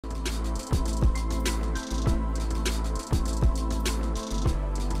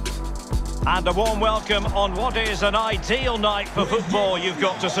And a warm welcome on what is an ideal night for football, you've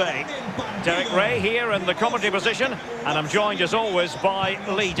got to say. Derek Ray here in the commentary position, and I'm joined as always by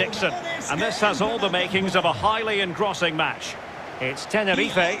Lee Dixon. And this has all the makings of a highly engrossing match. It's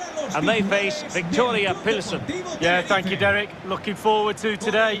Tenerife, and they face Viktoria Plzeň. Yeah, thank you, Derek. Looking forward to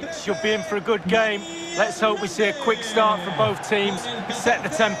today. Should be in for a good game. Let's hope we see a quick start from both teams, set the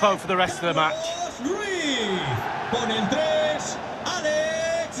tempo for the rest of the match. Con el 3,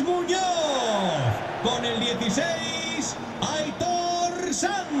 Alex Muñoz. Con el 16, Aitor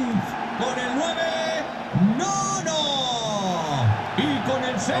Sanz. Con el 9, Nono. Y con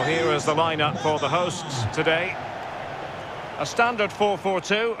el 6... Well, here is the lineup for the hosts today. A standard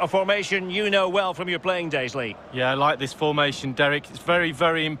 4-4-2, a formation you know well from your playing days, Lee. Yeah, I like this formation, Derek. It's very,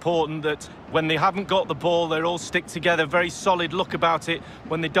 very important that when they haven't got the ball, they all stick together. Very solid look about it.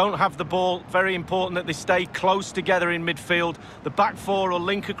 When they don't have the ball, very important that they stay close together in midfield. The back four will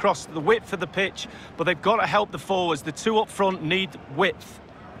link across the width of the pitch, but they've got to help the forwards. The two up front need width.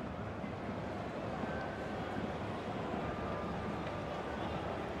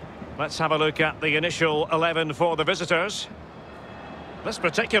 Let's have a look at the initial 11 for the visitors. This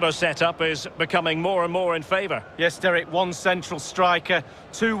particular setup is becoming more and more in favour. Yes, Derek, one central striker,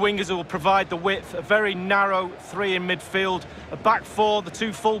 two wingers who will provide the width, a very narrow three in midfield, a back four, the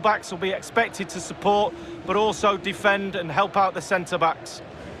two full-backs will be expected to support, but also defend and help out the centre-backs.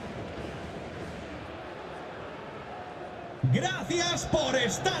 Gracias por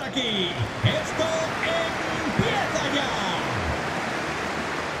estar aquí. Esto empieza ya.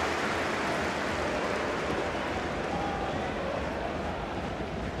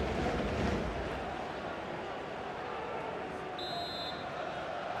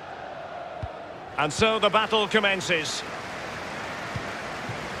 And so the battle commences.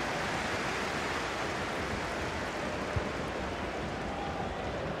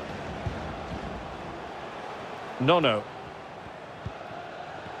 Nono.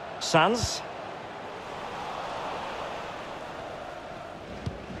 Sanz.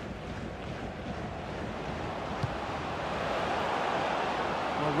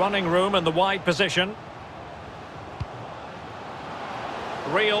 Well, running room in the wide position.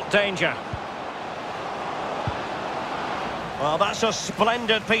 Real danger. Well, that's a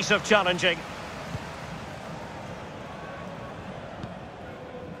splendid piece of challenging.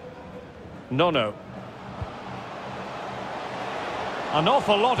 Nono. An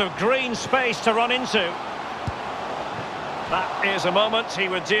awful lot of green space to run into. That is a moment he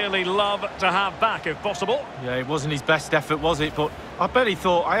would dearly love to have back, if possible. Yeah, it wasn't his best effort, was it? But I bet he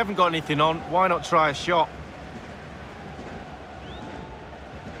thought, I haven't got anything on, why not try a shot?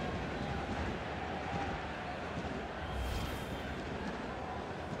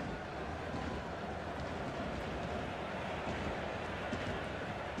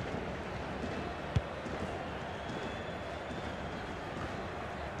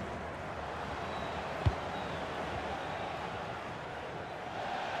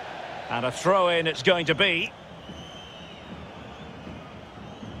 And a throw-in it's going to be.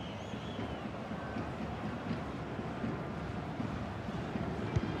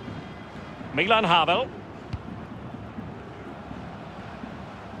 Milan Havel.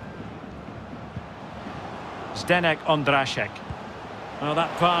 Zdenek Ondrashek. Well,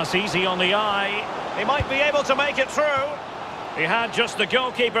 that pass easy on the eye. He might be able to make it through. He had just the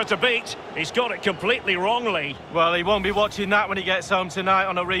goalkeeper to beat. He's got it completely wrongly. Well, he won't be watching that when he gets home tonight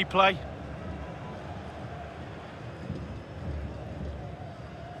on a replay.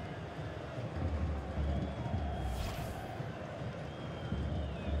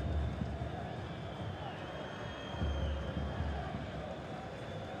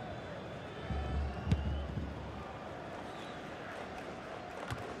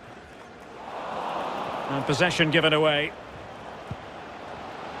 And possession given away.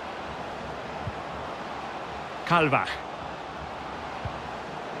 Kalbach.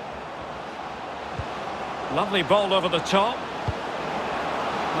 Lovely ball over the top.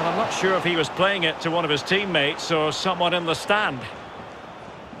 Well, I'm not sure if he was playing it to one of his teammates or someone in the stand.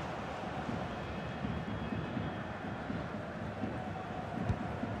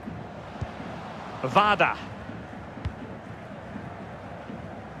 Vada.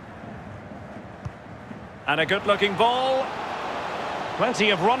 And a good-looking ball. Plenty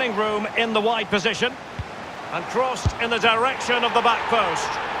of running room in the wide position. And crossed in the direction of the back post.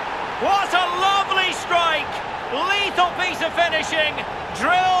 What a lovely strike! Lethal piece of finishing.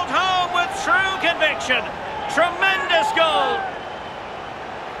 Drilled home with true conviction. Tremendous goal.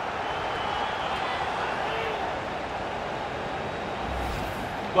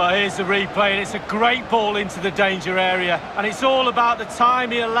 Well, here's the replay, and it's a great ball into the danger area. And it's all about the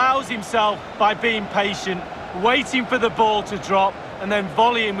time he allows himself by being patient, waiting for the ball to drop, and then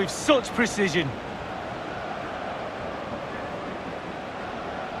volleying with such precision.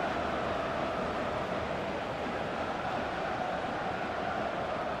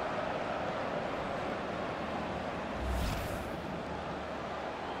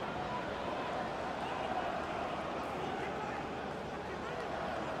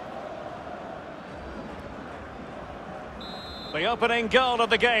 The opening goal of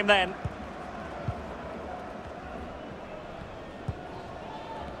the game then.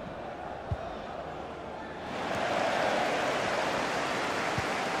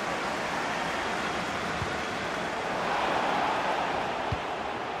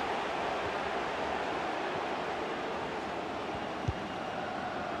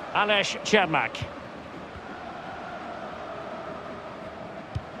 Aleś Čermak.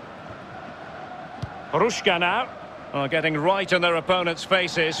 Ruška now. Oh, getting right in their opponent's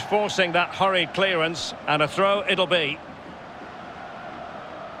faces, forcing that hurried clearance, and a throw it'll be.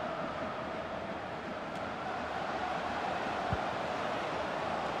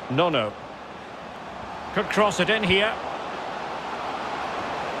 Nono. Could cross it in here.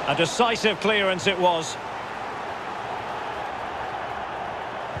 A decisive clearance it was.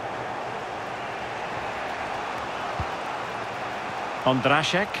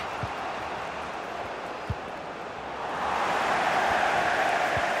 Ondrašek.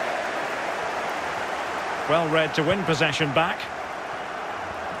 Well read to win possession back.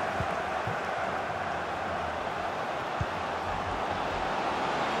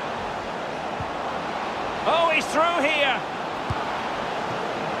 Oh, he's through here.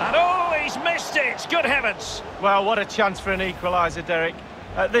 And oh, he's missed it. Good heavens. Well, what a chance for an equaliser, Derek.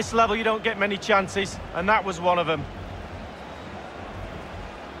 At this level, you don't get many chances, and that was one of them.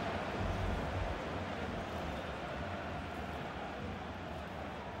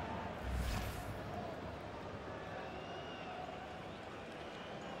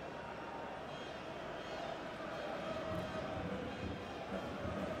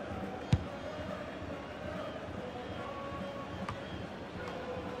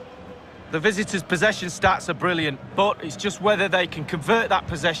 The visitors' possession stats are brilliant, but it's just whether they can convert that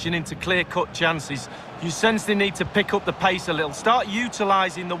possession into clear-cut chances. You sense they need to pick up the pace a little, start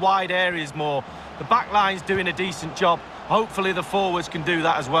utilising the wide areas more. The back line's doing a decent job. Hopefully the forwards can do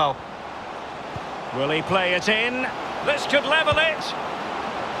that as well. Will he play it in? This could level it.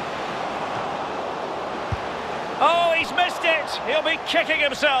 Oh, he's missed it. He'll be kicking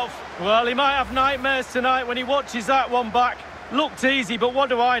himself. Well, he might have nightmares tonight when he watches that one back. Looked easy, but what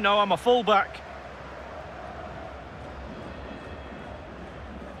do I know? I'm a full-back.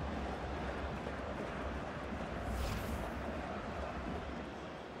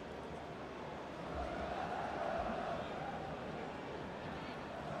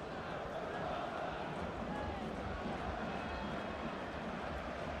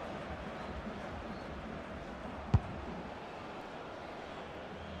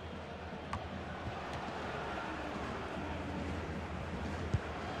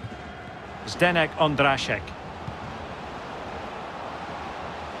 Zdeněk Ondrašek.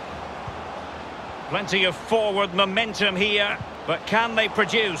 Plenty of forward momentum here, but can they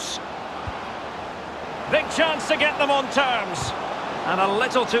produce? Big chance to get them on terms. And a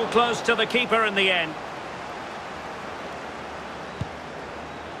little too close to the keeper in the end.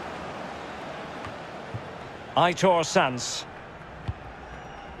 Aitor Sans.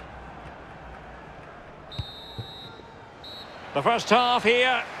 The first half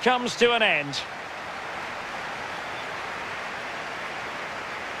here comes to an end.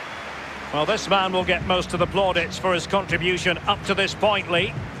 Well, this man will get most of the plaudits for his contribution up to this point,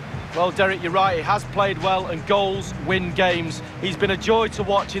 Lee. Well, Derek, you're right. He has played well, and goals win games. He's been a joy to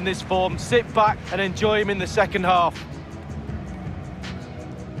watch in this form. Sit back and enjoy him in the second half.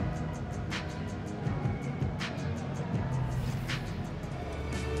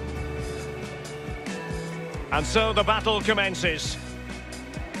 And so the battle commences.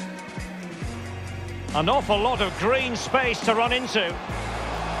 An awful lot of green space to run into.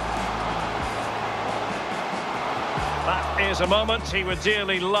 That is a moment he would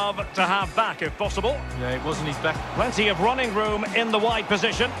dearly love to have back if possible. Yeah, it wasn't his best. Plenty of running room in the wide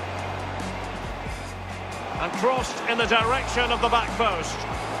position. And crossed in the direction of the back post.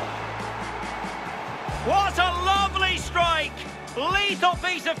 What a lovely strike! Lethal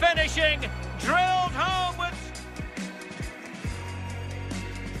piece of finishing. Drilled home with...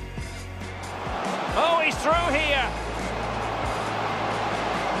 Oh, he's through here.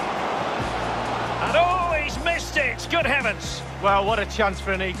 And oh, he's missed it. Good heavens. Well, what a chance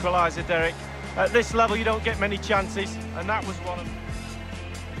for an equaliser, Derek. At this level, you don't get many chances, and that was one of them.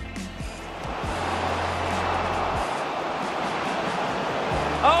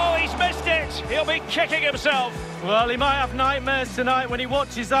 Oh, he's missed it! He'll be kicking himself. Well, he might have nightmares tonight when he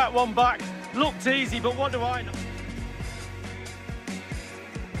watches that one back. Looked easy, but what do I know?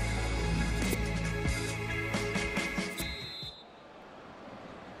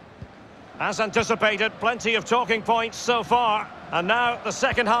 As anticipated, plenty of talking points so far. And now the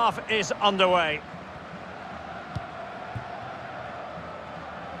second half is underway.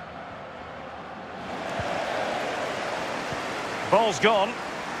 Ball's gone.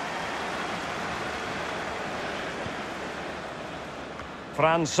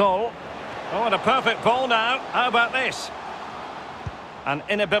 Fran Sol. Oh, and a perfect ball now. How about this? An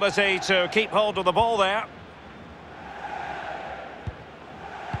inability to keep hold of the ball there.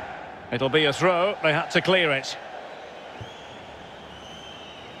 It'll be a throw. They had to clear it.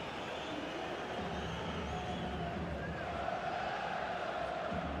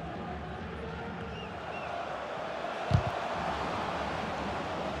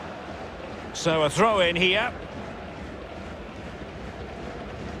 So a throw in here.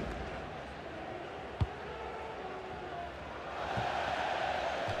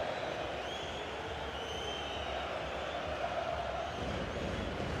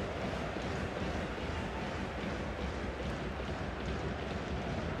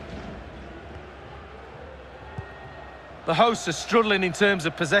 The hosts are struggling in terms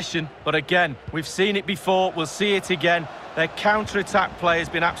of possession, but again, we've seen it before, we'll see it again. Their counter-attack play has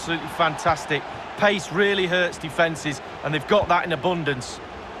been absolutely fantastic. Pace really hurts defences, and they've got that in abundance.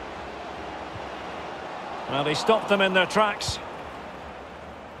 Well, they stopped them in their tracks.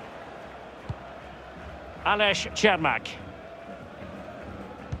 Aleš Čermák.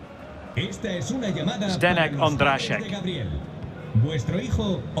 Esta es una llamada Zdeněk para los padres Ondrášek. de Gabriel. Vuestro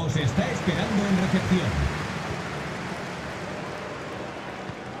hijo os está esperando en recepción.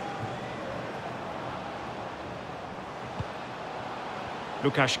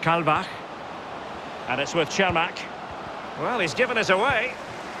 Lukáš Kalvach. And it's with Čermák. Well, he's given us away.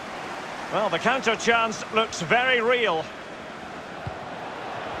 Well, the counter chance looks very real.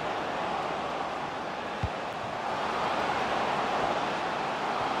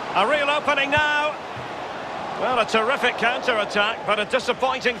 A real opening now. Well, a terrific counter-attack, but a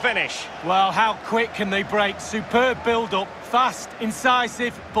disappointing finish. Well, how quick can they break? Superb build-up, fast,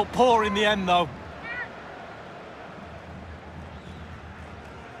 incisive, but poor in the end, though.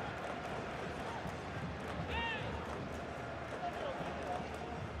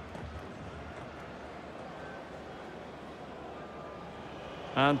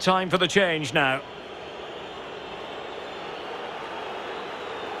 And time for the change now.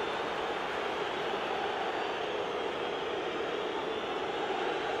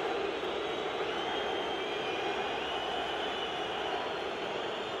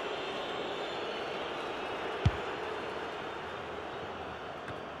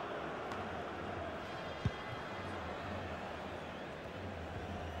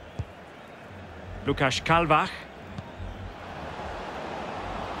 Lukáš Kalvach.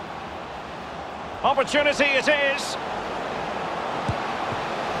 Opportunity it is.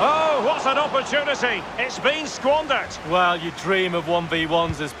 Oh, what an opportunity. It's been squandered. Well, you dream of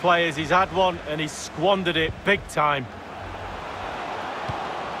 1v1s as players. He's had one and he's squandered it big time.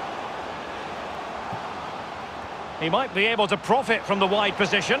 He might be able to profit from the wide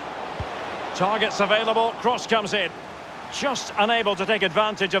position. Targets available, cross comes in. Just unable to take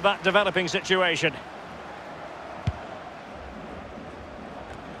advantage of that developing situation.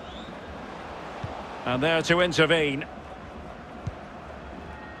 And there to intervene.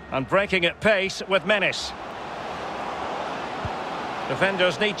 And breaking at pace with menace.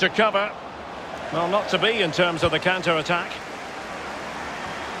 Defenders need to cover. Well, not to be in terms of the counter-attack.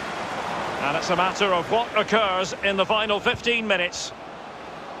 And it's a matter of what occurs in the final 15 minutes.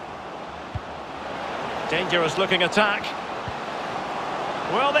 Dangerous looking attack.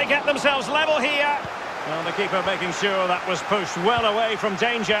 Will they get themselves level here? Well, the keeper making sure that was pushed well away from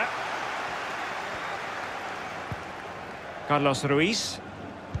danger. Carlos Ruiz.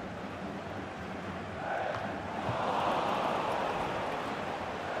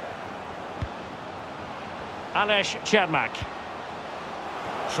 Aleš Čermák.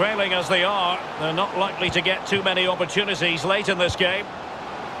 Trailing as they are, they're not likely to get too many opportunities late in this game.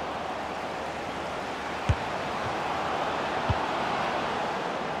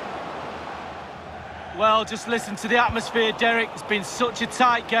 Well, just listen to the atmosphere, Derek. It's been such a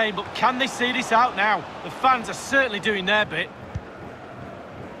tight game, but can they see this out now? The fans are certainly doing their bit.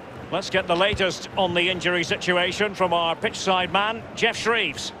 Let's get the latest on the injury situation from our pitchside man, Jeff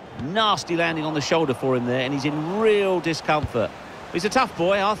Shreeves. Nasty landing on the shoulder for him there, and he's in real discomfort. He's a tough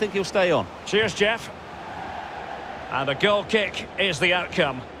boy. I think he'll stay on. Cheers, Jeff. And a goal kick is the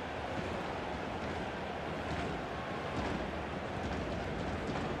outcome.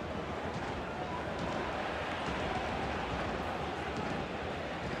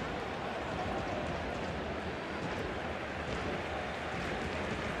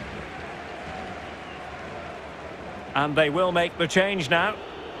 And they will make the change now.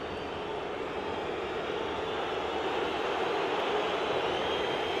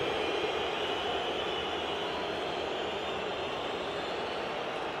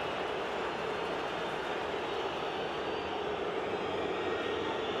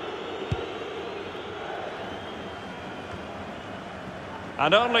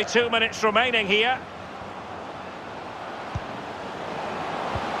 And only 2 minutes remaining here.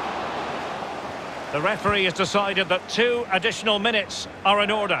 The referee has decided that 2 additional minutes are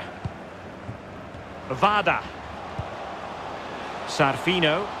in order. Vada.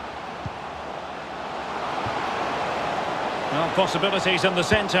 Sarfino. No possibilities in the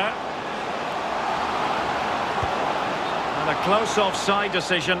centre. And a close offside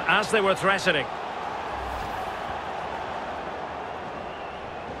decision as they were threatening.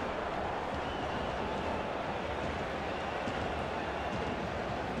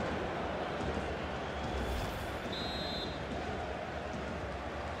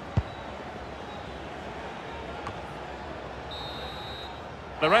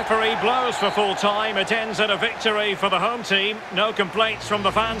 The referee blows for full time. It ends in a victory for the home team. No complaints from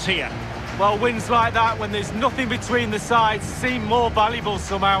the fans here. Well, wins like that, when there's nothing between the sides, seem more valuable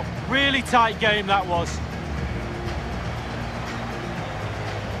somehow. Really tight game that was.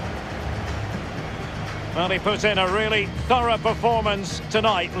 Well, he put in a really thorough performance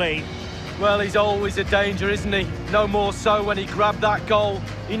tonight, Lee. Well, he's always a danger, isn't he? No more so when he grabbed that goal.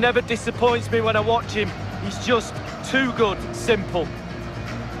 He never disappoints me when I watch him. He's just too good, simple.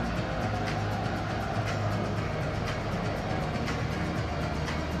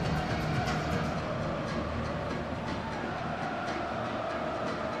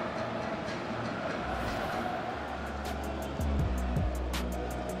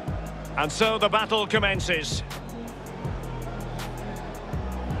 And so the battle commences.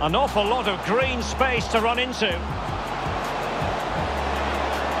 An awful lot of green space to run into.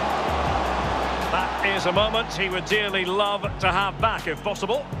 That is a moment he would dearly love to have back if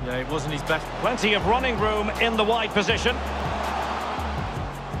possible. Yeah, it wasn't his best. Plenty of running room in the wide position.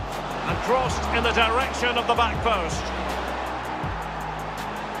 And crossed in the direction of the back post.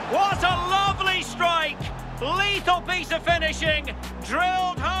 What a lovely strike! Lethal piece of finishing,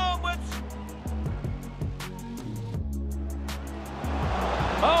 drilled home with...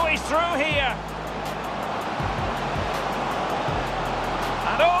 Oh, he's through here.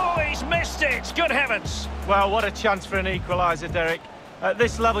 And oh, he's missed it. Good heavens. Well, what a chance for an equaliser, Derek. At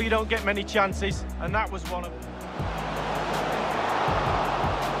this level, you don't get many chances, and that was one of them.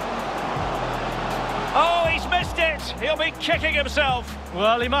 Oh, he's missed it. He'll be kicking himself.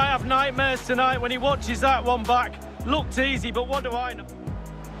 Well, he might have nightmares tonight when he watches that one back. Looked easy, but what do I know?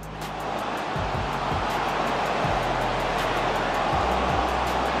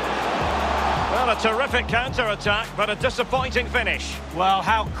 Well, a terrific counter-attack, but a disappointing finish. Well,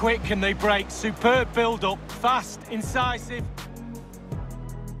 how quick can they break? Superb build-up, fast, incisive.